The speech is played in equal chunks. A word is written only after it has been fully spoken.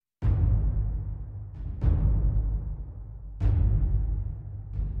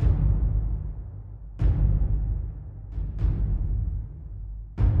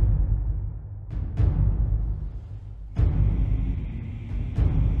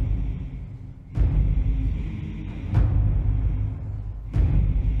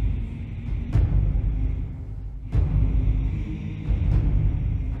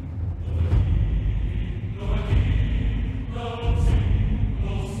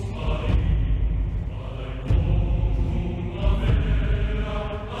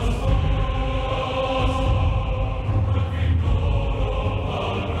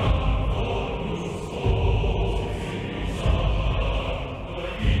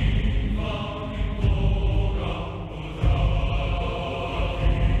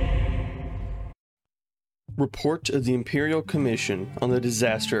Report of the Imperial Commission on the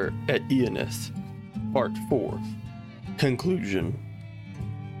Disaster at Ionith Part 4. Conclusion.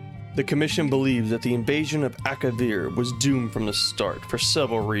 The Commission believes that the invasion of Akavir was doomed from the start for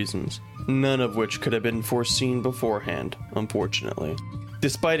several reasons, none of which could have been foreseen beforehand, unfortunately.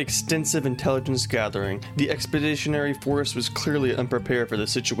 Despite extensive intelligence gathering, the expeditionary force was clearly unprepared for the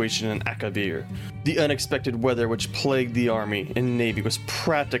situation in Akavir. The unexpected weather which plagued the army and navy was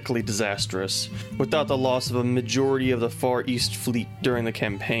practically disastrous. Without the loss of a majority of the Far East fleet during the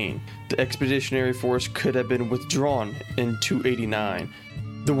campaign, the expeditionary force could have been withdrawn in 289.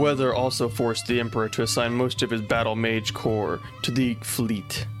 The weather also forced the Emperor to assign most of his battle mage corps to the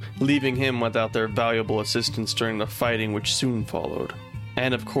fleet, leaving him without their valuable assistance during the fighting which soon followed.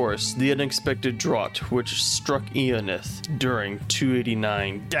 And of course, the unexpected drought which struck Ionith during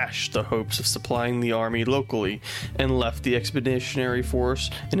 289 dashed the hopes of supplying the army locally and left the expeditionary force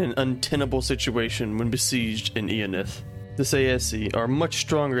in an untenable situation when besieged in Ionith. The Sayesi are much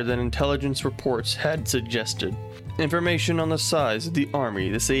stronger than intelligence reports had suggested. Information on the size of the army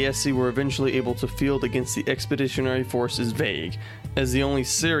the Sayesi were eventually able to field against the expeditionary force is vague, as the only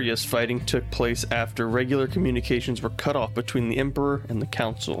serious fighting took place after regular communications were cut off between the Emperor and the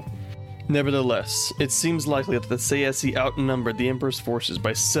Council. Nevertheless, it seems likely that the Sayesi outnumbered the Emperor's forces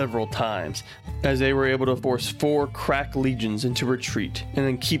by several times, as they were able to force 4 crack legions into retreat and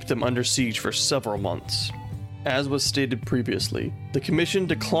then keep them under siege for several months. As was stated previously, the Commission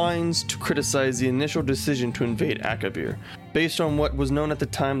declines to criticize the initial decision to invade Akavir. Based on what was known at the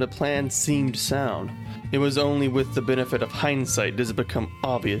time, the plan seemed sound. It was only with the benefit of hindsight does it become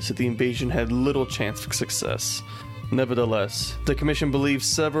obvious that the invasion had little chance of success. Nevertheless, the Commission believes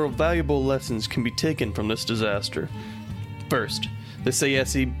several valuable lessons can be taken from this disaster. First, the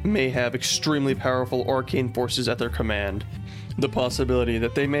Sayesi may have extremely powerful arcane forces at their command. The possibility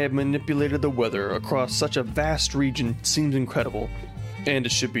that they may have manipulated the weather across such a vast region seems incredible, and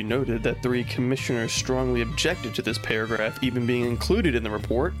it should be noted that 3 commissioners strongly objected to this paragraph even being included in the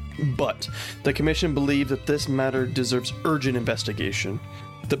report, but the Commission believed that this matter deserves urgent investigation.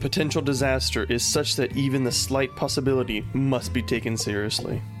 The potential disaster is such that even the slight possibility must be taken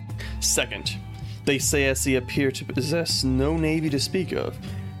seriously. Second, the Sayesi appear to possess no navy to speak of.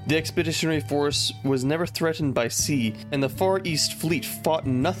 The expeditionary force was never threatened by sea, and the Far East fleet fought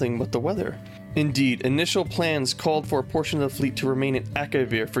nothing but the weather. Indeed, initial plans called for a portion of the fleet to remain in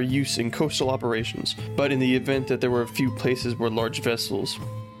Akavir for use in coastal operations, but in the event that there were very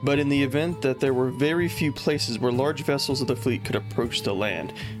few places where large vessels of the fleet could approach the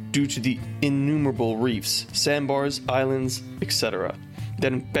land, due to the innumerable reefs, sandbars, islands, etc.,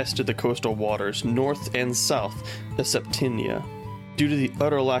 that infested the coastal waters north and south of Septimia. Due to the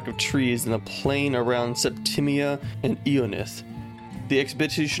utter lack of trees in the plain around Septimia and Ionith, the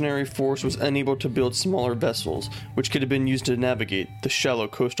expeditionary force was unable to build smaller vessels, which could have been used to navigate the shallow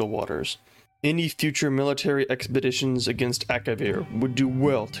coastal waters. Any future military expeditions against Akavir would do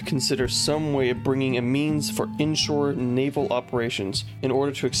well to consider some way of bringing a means for inshore naval operations in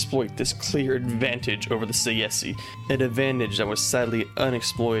order to exploit this clear advantage over the Sayesi, an advantage that was sadly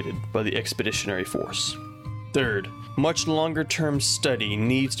unexploited by the expeditionary force. Third, much longer-term study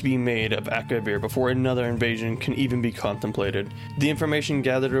needs to be made of Akavir before another invasion can even be contemplated. The information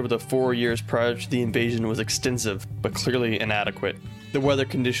gathered over the 4 years prior to the invasion was extensive, but clearly inadequate. The weather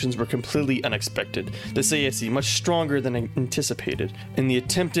conditions were completely unexpected, the Sayesi much stronger than anticipated, and the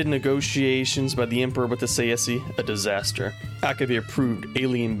attempted negotiations by the Emperor with the Sayesi a disaster. Akavir proved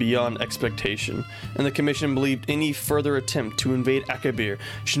alien beyond expectation, and the Commission believed any further attempt to invade Akavir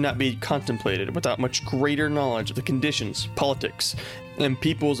should not be contemplated without much greater knowledge of the conditions, politics, and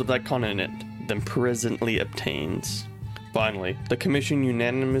peoples of that continent than presently obtains. Finally, the Commission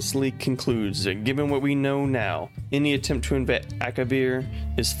unanimously concludes that given what we know now, any attempt to invade Akavir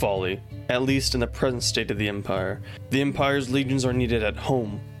is folly, at least in the present state of the Empire. The Empire's legions are needed at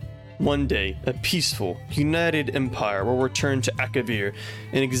home. One day, a peaceful, united Empire will return to Akavir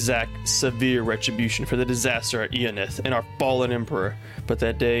and exact severe retribution for the disaster at Ionith and our fallen Emperor, but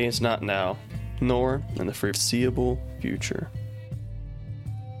that day is not now, nor in the foreseeable future.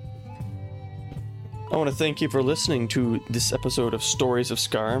 I want to thank you for listening to this episode of Stories of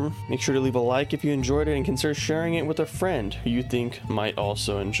Skyrim. Make sure to leave a like if you enjoyed it and consider sharing it with a friend who you think might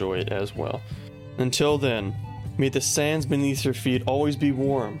also enjoy it as well. Until then, may the sands beneath your feet always be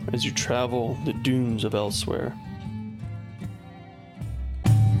warm as you travel the dunes of elsewhere.